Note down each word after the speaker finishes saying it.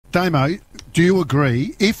Damo, do you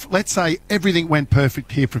agree? If, let's say, everything went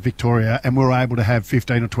perfect here for Victoria and we were able to have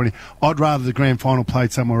 15 or 20, I'd rather the grand final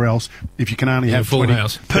played somewhere else if you can only have full 20.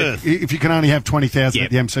 house. Perth. If you can only have 20,000 at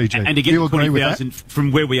the MCG. And to do you get agree with that? 20,000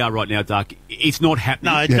 from where we are right now, Duck, it's not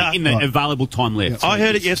happening in the available time left. I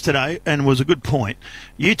heard it yesterday, and it was a good point.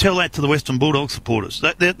 You tell that to the Western Bulldogs supporters.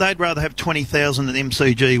 They'd rather have 20,000 at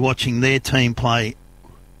MCG watching their team play.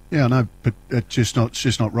 Yeah, I know, but it's just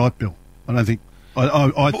not right, Bill. I don't think...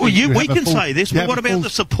 I think we can say this, but what about the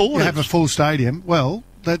supporters? You have a full stadium. Well,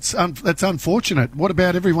 that's unfortunate. What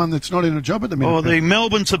about everyone that's not in a job at the minute? Or the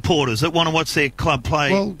Melbourne supporters that want to watch their club play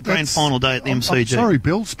grand final day at the MCG? I'm sorry,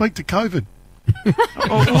 Bill. Speak to COVID. Give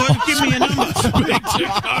me a number.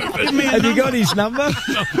 Have you got his number?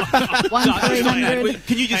 1-300.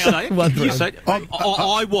 Can you just say it? Can you say it?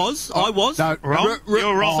 I was. No, wrong.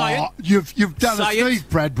 You're wrong. Say it. You've done a Steve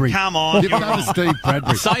Bradbury. Come on. You've done a Steve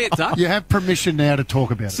Bradbury. Say it, Duck. You have permission now to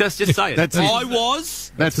talk about it. Just say it. That's it. I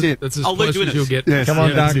was. That's it. That's as I'll leave close you as you'll get. Yes. Come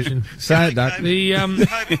on, Doug. Say it, Doug. The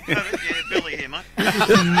Billy here, mate.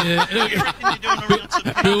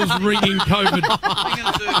 Bill's ringing COVID.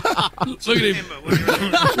 Look at him.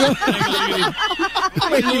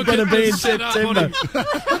 When are you going to be in September?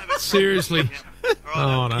 Seriously.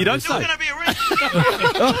 Oh, no. You don't say. You're going to be arrested.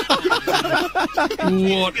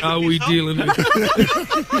 What are we dealing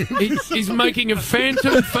with? He's making a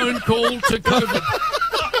phantom phone call to COVID.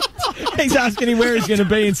 He's asking him where he's going to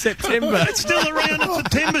be in September. It's still around in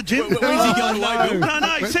September, Jim. Where's he going away, Bill?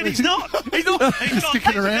 No, he said he's not. He's not. He's got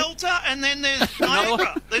sticking around. Delta, and then there's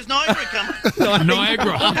Niagara. There's Niagara coming.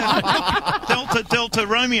 Niagara. Delta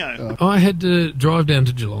Romeo. I had to drive down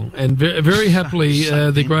to Geelong, and very happily,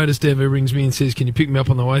 the greatest ever rings me and says, "Can you pick me up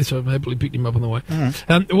on the way?" So I've happily picked him up on the way.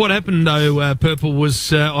 What happened, though, Purple,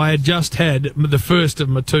 was I had just had the first of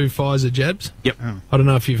my 2 Pfizer jabs. Yep. I don't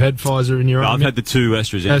know if you've had Pfizer in your I've arm. had the 2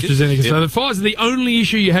 AstraZeneca. So the Pfizer, the only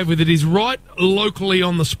issue you have with it is right locally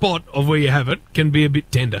on the spot of where you have it can be a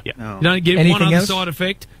bit tender. Yep. You don't get Anything one other else? side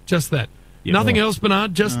effect, just that. Yep. Nothing else,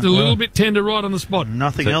 Bernard, just a little bit tender right on the spot.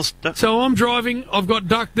 Nothing else. So I'm driving, I've got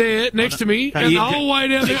Duck there next to me, and the whole way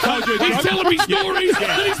down there, he's telling me stories,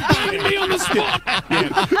 and he's banging me on the spot.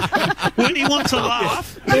 When he wants to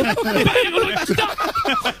laugh, Bang, I'm like, Duck,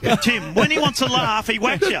 Tim, when he wants to laugh, he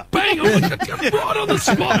whacks you. bang, I'm like, right on the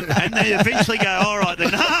spot. And they eventually go, all right then.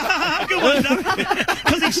 Good one, Doug.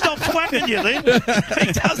 Because he stops whacking you then.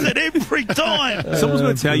 He does it every time. Someone's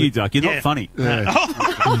going to tell you, Duck, you're not funny.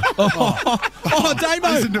 Oh,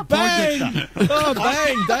 Damo! Bang! Oh,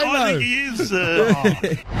 bang, I Damo! think he is.